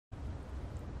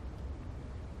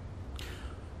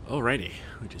Alrighty,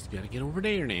 we just gotta get over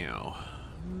there now.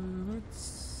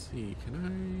 Let's see,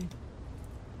 can I?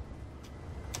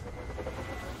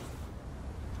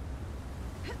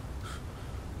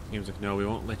 Game's like, no, we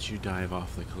won't let you dive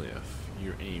off the cliff.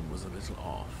 Your aim was a little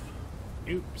off.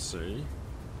 Oopsie.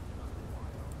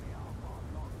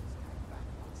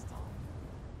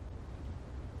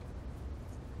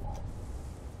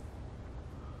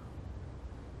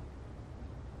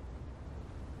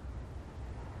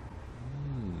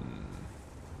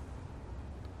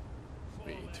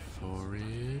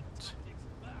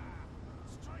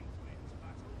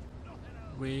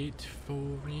 Wait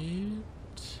for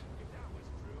it.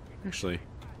 Actually,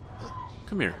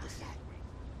 come here.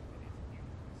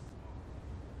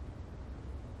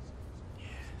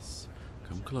 Yes.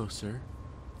 Come closer.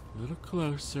 A little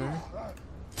closer.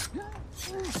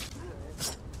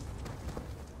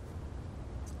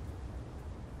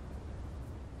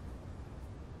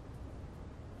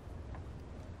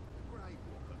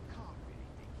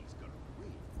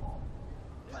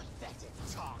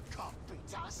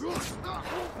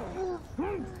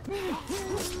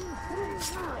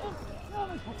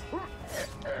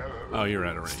 Oh, you're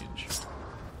out of range.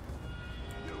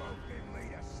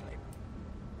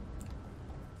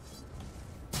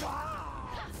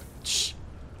 Shh.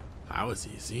 That was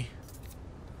easy.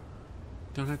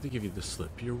 Don't have to give you the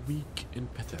slip. You're weak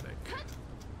and pathetic.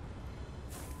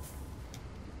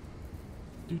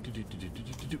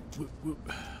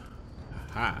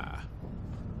 Aha.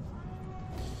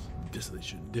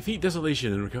 Desolation. Defeat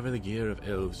Desolation and recover the gear of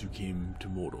elves who came to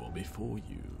Mordor before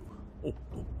you. Oh,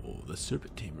 oh, oh, the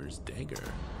Serpent Tamer's dagger.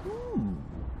 Ooh,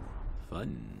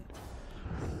 fun.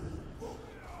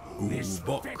 Ooh,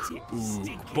 book. Ooh,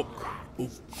 book. Ooh,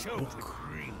 book.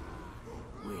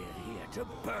 We're here to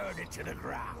burn it to the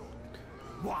ground.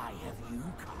 Why have you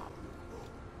come?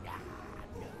 Ah,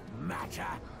 no matter.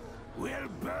 We'll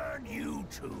burn you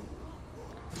too.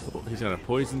 Oh, he's got a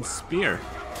poison spear.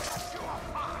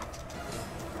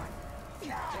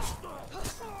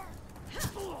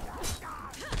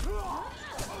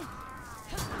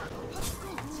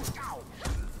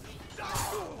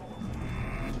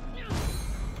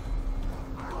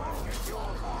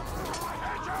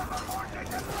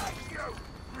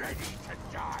 Ready to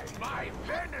die. My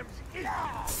venom's here.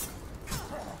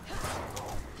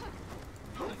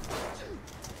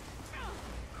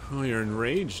 Oh, you're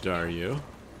enraged, are you?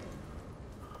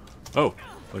 Oh,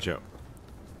 watch out.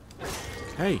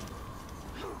 Hey.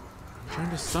 I'm trying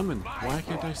to summon. Why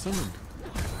can't I summon?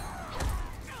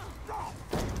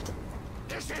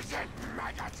 This isn't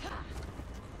maggot.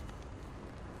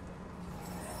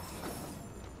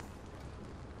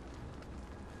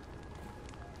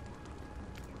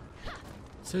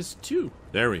 It says 2.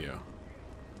 There we go.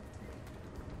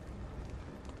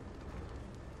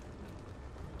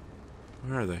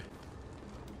 Where are they?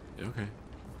 Okay.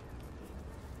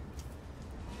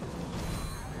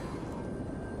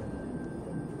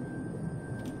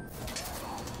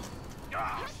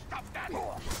 Stop that.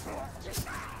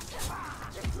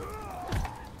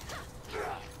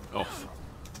 Oh.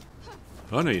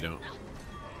 Oh, no, you don't.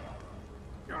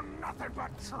 You're nothing but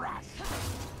trash.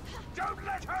 Don't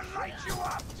let her light you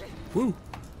up. Woo. Who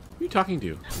are you talking to?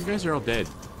 You guys are all dead.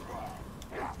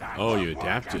 That Oh, you won't work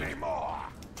adapted. anymore.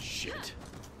 Shit.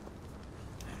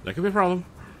 That could be a problem.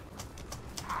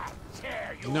 I'll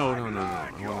tear you No, and no, no, no.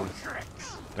 learn I your wanna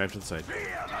tricks. dive to the side. Feel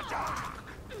the dark.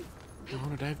 I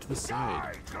want to dive to the side.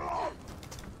 Die, Glob.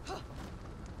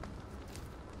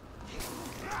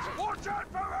 Watch out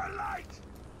for her light.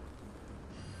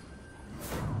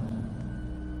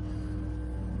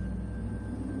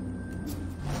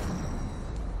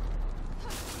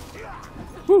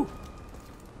 Woo.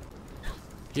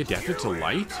 He adapted to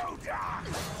light? Go dark.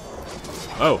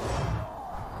 Oh.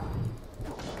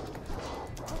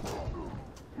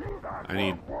 I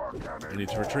need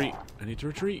to retreat. I need to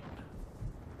retreat.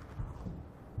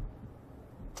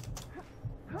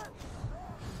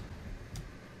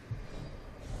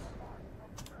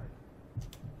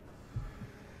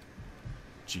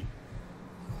 G.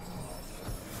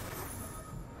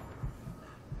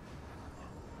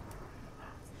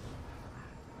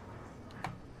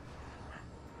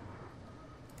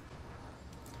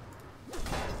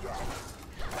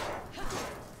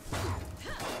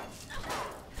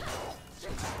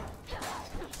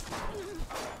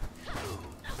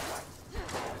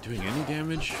 Doing any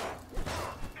damage?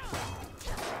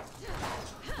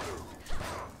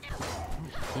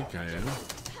 I think I am.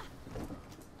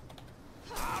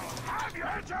 Have your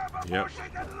head up before Yep. she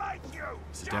can light you.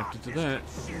 He's adapted to that.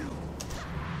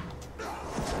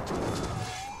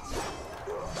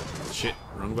 Shit,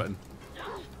 wrong button.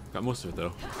 Got most of it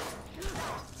though.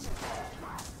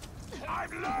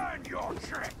 I've learned your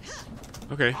tricks.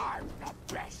 Okay. I'm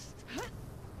the best.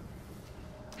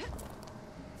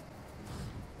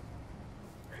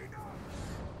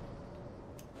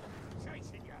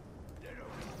 Chasing you,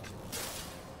 little.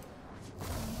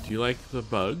 Do you like the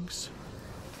bugs?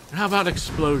 How about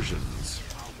explosions?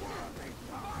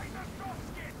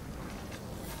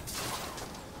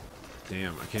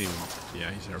 Damn, I can't even.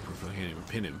 Yeah, he's airproof. I can't even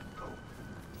pin him.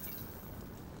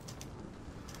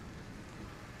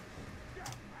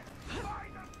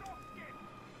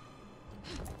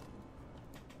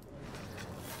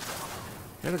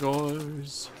 There it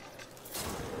goes.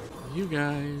 You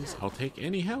guys, I'll take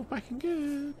any help I can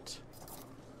get.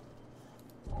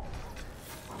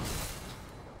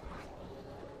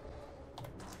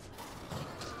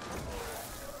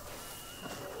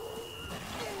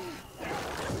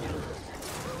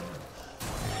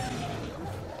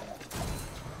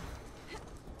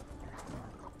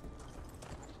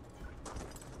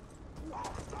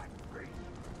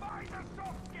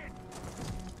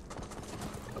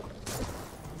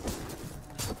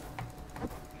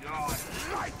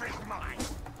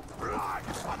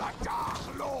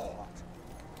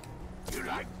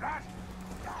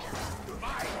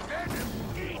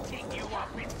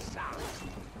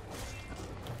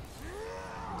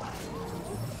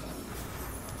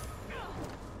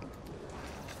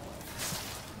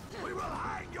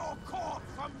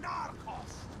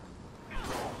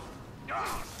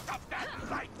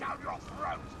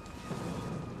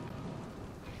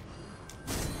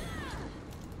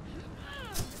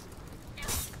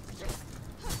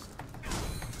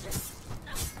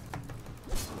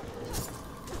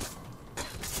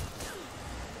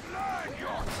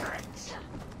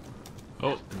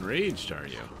 Oh, enraged are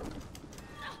you?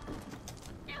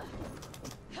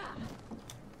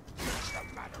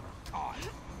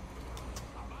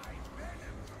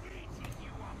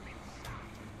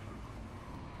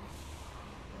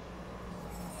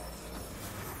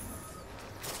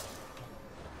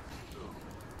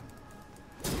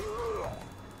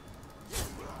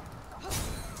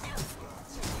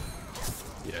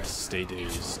 Yes, stay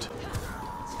dazed.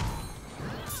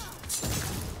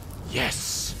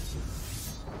 Yes!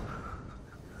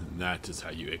 And that is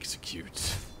how you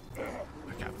execute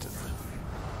a captain.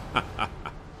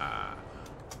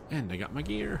 And I got my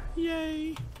gear.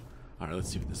 Yay! Alright, let's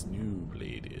see what this new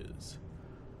blade is.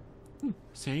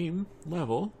 Same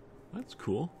level. That's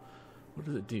cool. What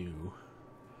does it do?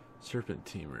 Serpent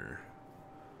Teamer.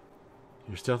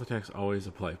 Your stealth attacks always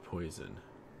apply poison.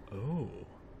 Oh.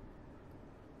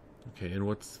 Okay, and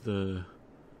what's the...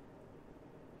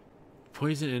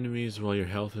 Poison enemies while your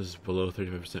health is below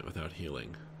 35% without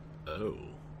healing. Oh.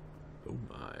 Oh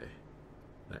my.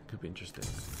 That could be interesting.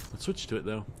 Let's switch to it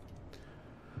though.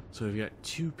 So we've got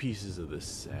 2 pieces of this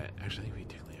set. Actually, I think we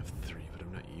technically have 3, but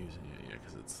I'm not using it yet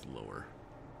because it's lower.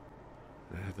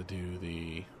 And I have to do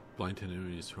the blind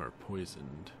enemies who are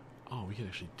poisoned. Oh, we can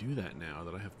actually do that now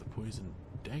that I have the poison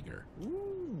dagger.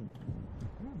 Ooh.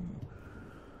 Ooh.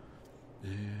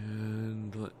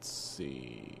 And let's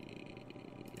see.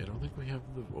 I don't think we have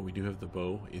the... Oh, we do have the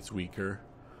bow. It's weaker.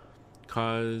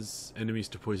 Cause enemies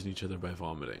to poison each other by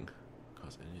vomiting.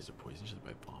 Cause enemies to poison each other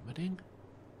by vomiting?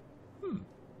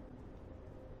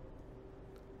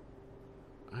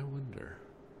 I wonder.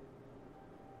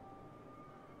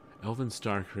 Elven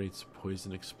Star creates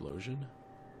poison explosion.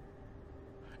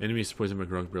 Enemies poisoned by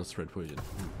Galadriel spread poison.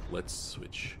 Let's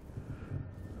switch.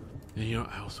 And you know,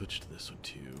 I'll switch to this one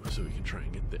too, so we can try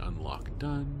and get the unlock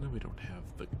done. We don't have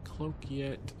the cloak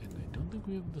yet, and I don't think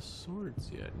we have the swords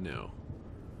yet. No.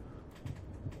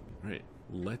 Alright,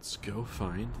 let's go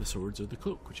find the swords or the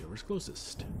cloak, whichever's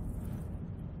closest.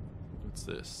 What's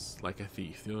this? Like a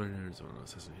thief. The other is on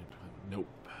assassinate. Nope.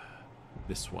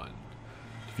 This one.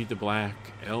 Defeat the Black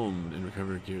Elm and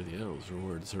recover gear of the elves.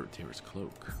 Reward the Serpent Tamer's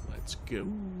cloak. Let's go.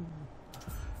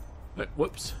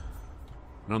 Whoops.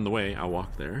 And on the way, I'll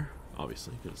walk there,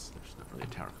 obviously, because there's not really a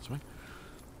tower this way.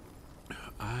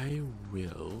 I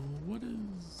will... What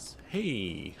is...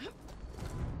 Hey!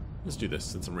 Let's do this,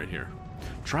 since I'm right here.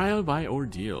 Trial by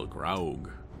ordeal. Graug.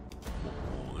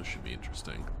 Oh, this should be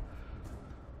interesting.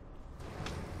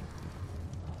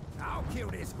 I'll kill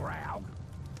this Graug.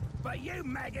 But you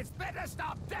maggots better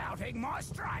stop doubting my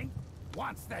strength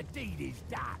once the deed is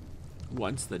done.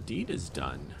 Once the deed is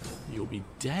done, you'll be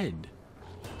dead.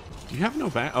 Do you have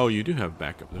no back? Oh, you do have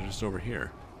backup. They're just over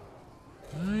here.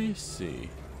 I see.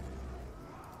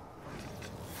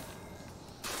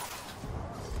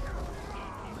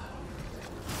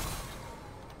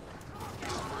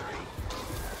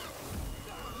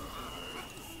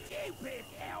 Stupid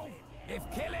elf! If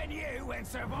killing you and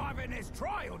surviving this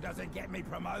trial doesn't get me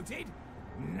promoted,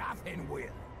 nothing will.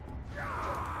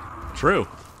 True.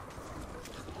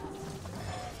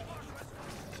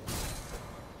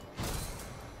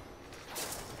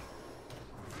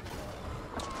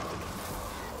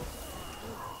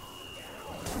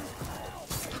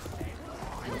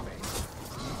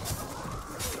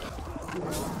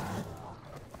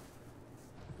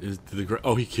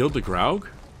 Oh, he killed the Graug?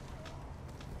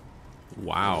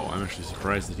 Wow, I'm actually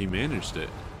surprised that he managed it.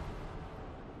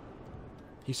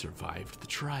 He survived the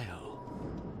trial.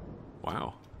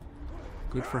 Wow.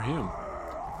 Good for him.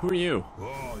 Who are you?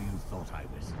 Oh, you thought I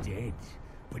was dead,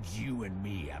 but you and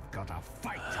me have got a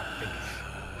fight to finish.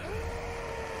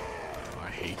 I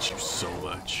hate you so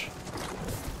much.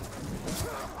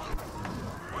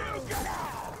 We'll get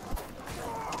out!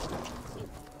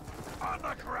 On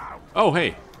the ground! Oh,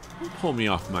 hey. Don't pull me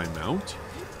off my mount.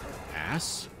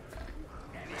 Ass.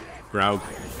 Graug.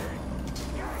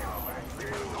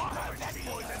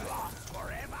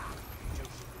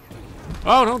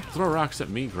 Oh, don't throw rocks at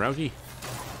me, Graugy.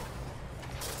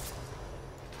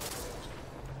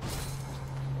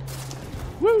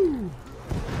 Woo!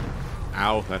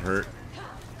 Ow, that hurt.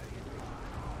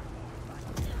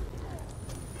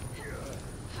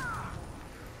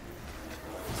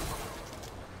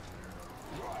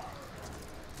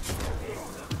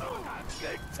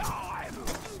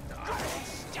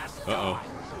 Uh-oh.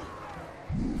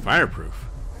 Fireproof.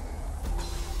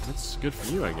 That's good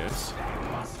for you, I guess.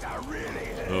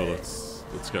 Oh,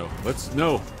 let's go.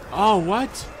 No. Oh,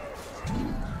 what?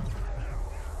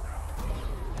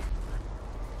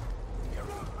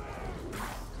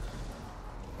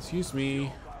 Excuse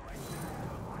me.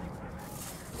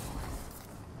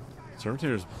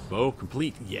 Servitor's bow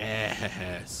complete.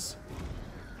 Yes.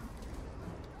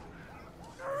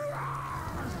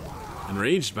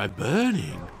 Enraged by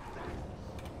burning.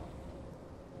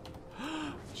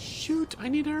 Shoot, I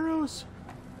need arrows.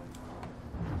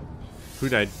 Who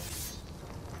died?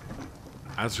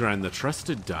 Azran the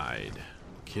Trusted died.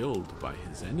 Killed by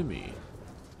his enemy.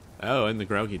 Oh, and the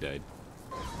Graugy died.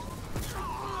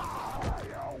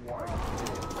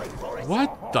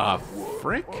 What the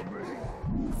frick?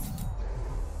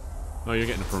 Oh, you're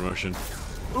getting a promotion.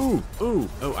 Ooh, ooh,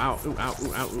 oh, ow, ooh, ow,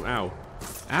 ooh, ow, ooh, ow.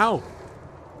 Ow!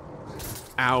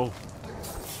 Ow.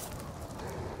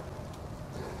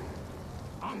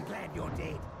 I'm glad you're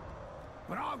dead,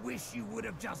 but I wish you would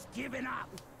have just given up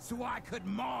so I could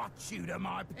march you to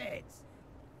my pets.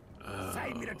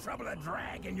 Save me the trouble of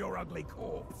dragging your ugly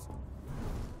corpse.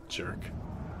 Jerk.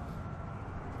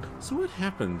 So what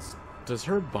happens? Does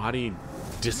her body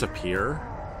disappear?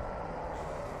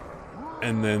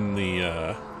 And then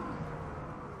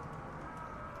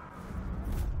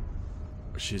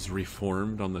she's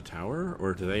reformed on the tower?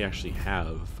 Or do they actually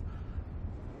have...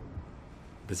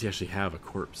 Does he actually have a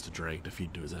corpse to drag to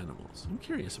feed to his animals? I'm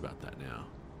curious about that now.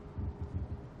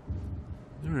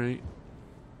 Alright.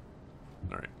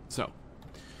 Alright, so.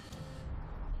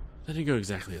 That didn't go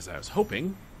exactly as I was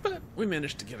hoping, but we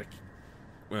managed to get a...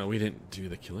 Well, we didn't do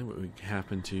the killing, but we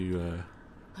happened to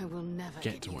I will never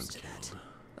get to one used to kill. that.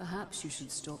 Perhaps you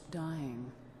should stop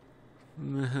dying.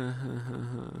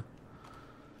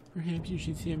 Perhaps you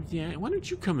should see him. Why don't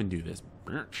you come and do this,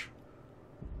 bitch?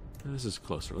 This is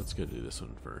closer. Let's go do this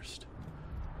one first.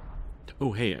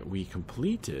 Oh, hey, we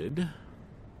completed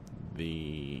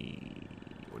the...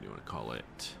 What do you want to call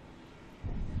it?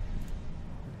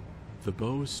 The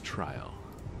bow's trial.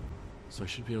 So I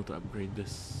should be able to upgrade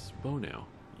this bow now.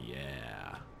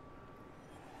 Yeah.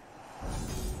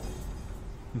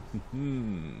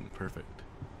 Perfect.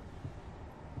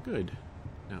 Good.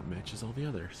 Now it matches all the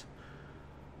others.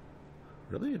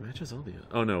 Really? It matches all the others?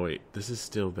 Oh, no, wait. This is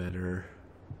still better.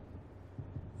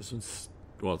 This one's...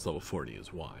 Well, it's level 40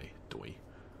 is why. Doy.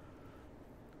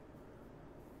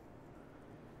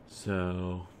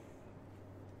 So...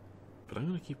 But I'm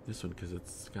going to keep this one because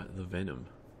it's got the venom.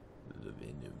 The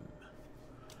venom.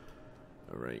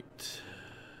 Alright.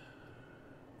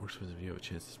 Works with if you have a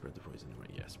chance to spread the poison.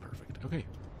 Yes, perfect. Okay.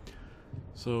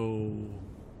 So...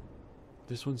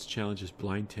 This one's challenge is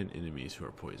blind 10 enemies who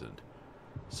are poisoned.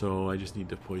 So I just need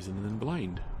to poison and then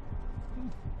blind.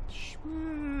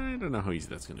 I don't know how easy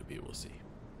that's going to be. We'll see.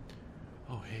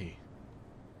 Oh, hey.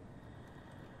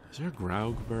 Is there a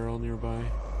Graug barrel nearby?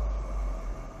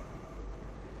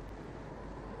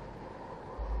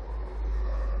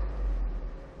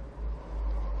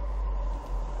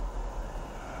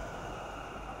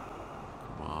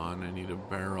 Come on, I need a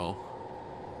barrel.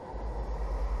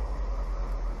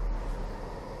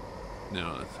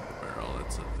 No, that's not a barrel.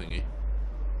 That's a thingy.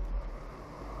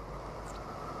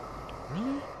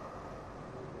 Really?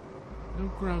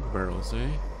 grog barrels, eh?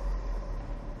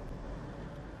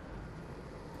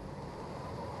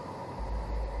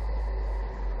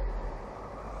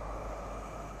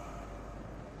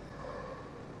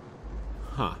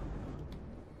 Huh.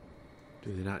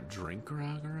 Do they not drink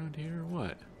grog around here or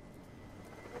what?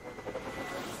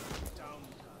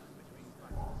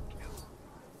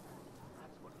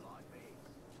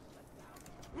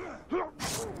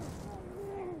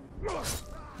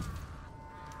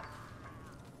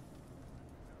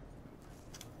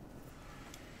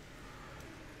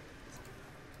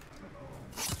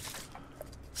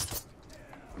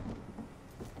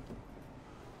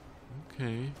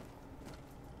 Okay.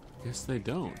 Guess they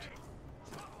don't.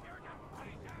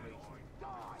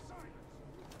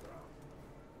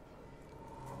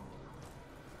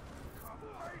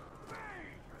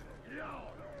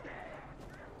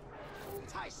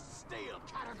 Taste steel,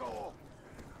 Caragor.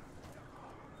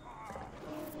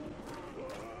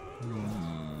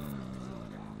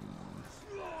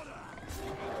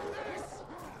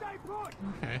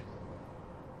 Okay.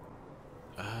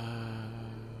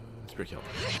 It's pretty killed.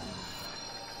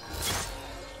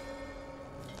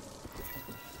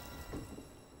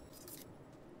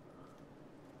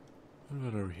 What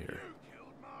about over here?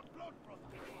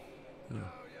 Oh.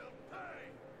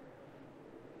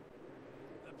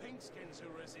 The Pinkskins who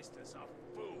resist us are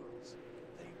fools.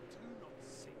 They do not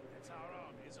see that our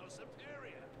armies are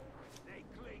superior. They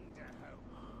cling to hope.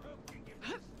 Hope can give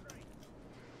them strength.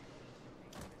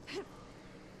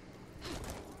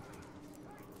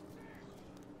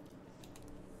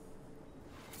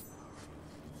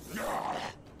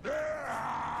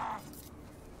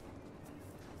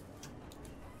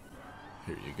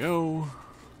 Here you go.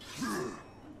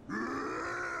 You're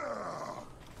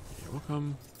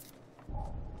welcome.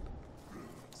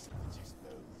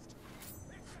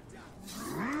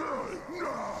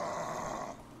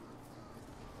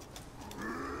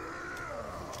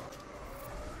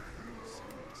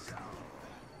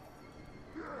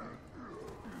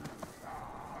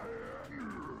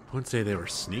 I wouldn't say they were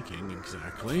sneaking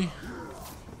exactly.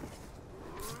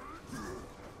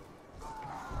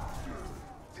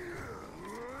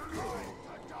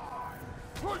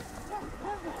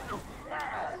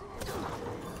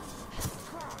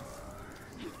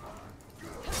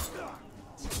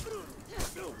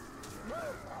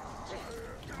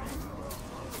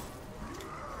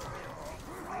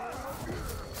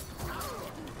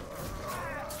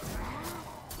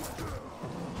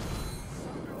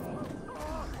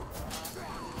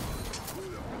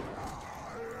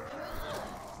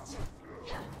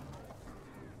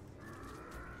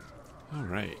 All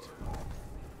right.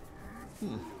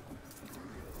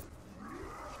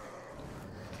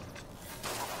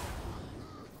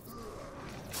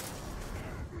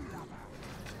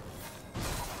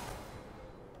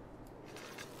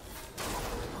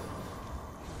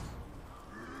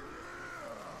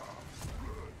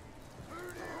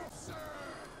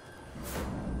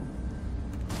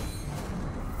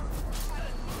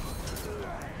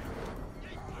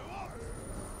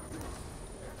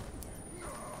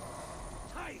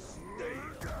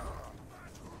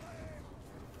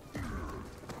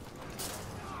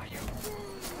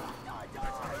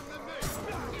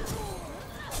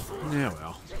 Yeah,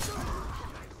 well.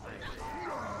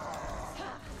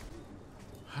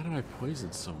 How do I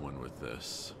poison someone with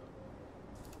this?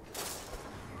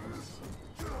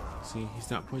 See,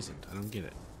 he's not poisoned. I don't get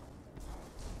it.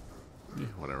 Yeah,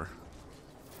 whatever.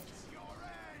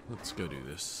 Let's go do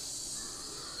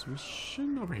this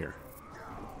mission over here.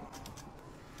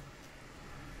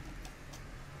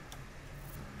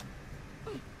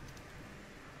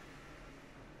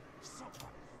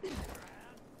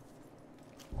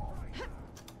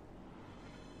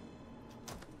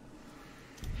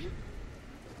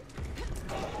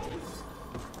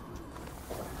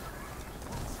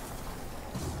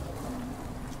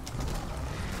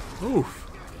 Oof.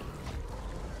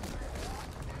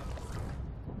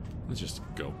 Let's just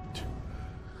go.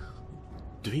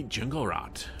 Defeat Jungle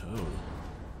Rot. Oh.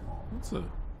 That's a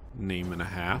name and a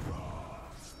half.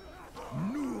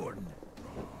 Nord.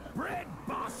 Bread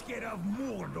basket of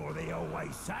Mordor, they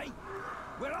always say.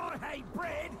 Well, I hate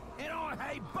bread and I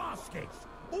hate baskets.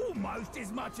 Almost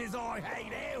as much as I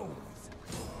hate elves.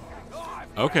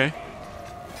 Okay.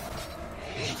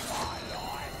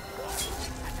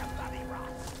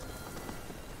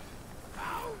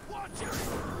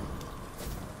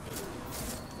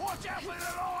 Watch out for the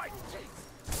light!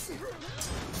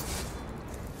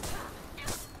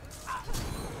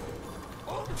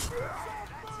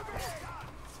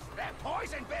 That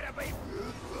poison better be...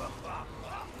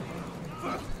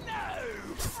 No!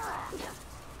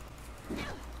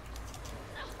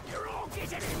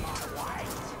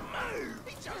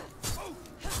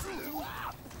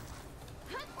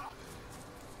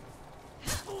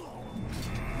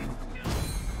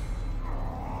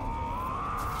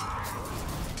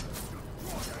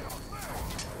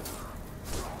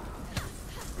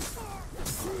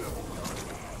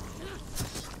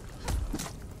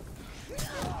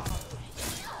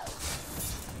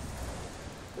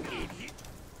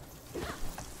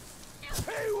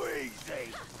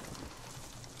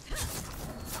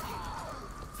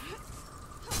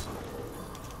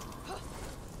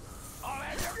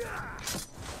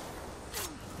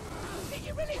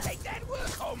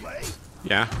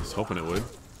 Yeah, I was hoping it would.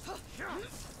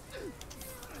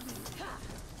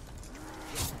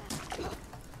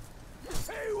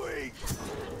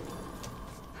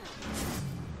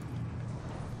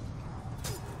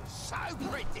 So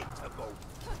predictable.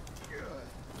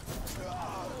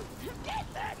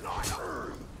 Get that light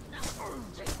on.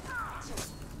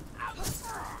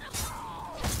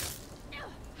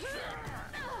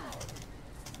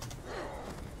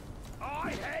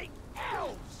 I hate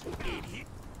elves, idiot.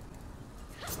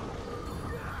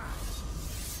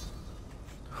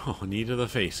 Oh, knee to the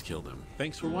face killed him.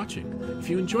 Thanks for watching. If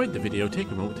you enjoyed the video, take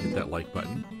a moment to hit that like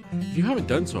button. If you haven't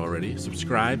done so already,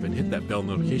 subscribe and hit that bell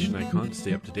notification icon to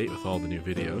stay up to date with all the new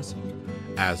videos.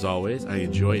 As always, I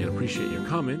enjoy and appreciate your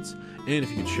comments, and if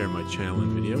you could share my channel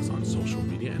and videos on social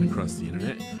media and across the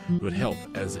internet, it would help,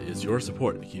 as it is your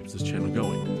support that keeps this channel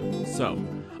going. So,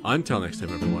 until next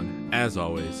time everyone, as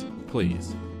always,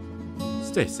 please,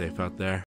 stay safe out there.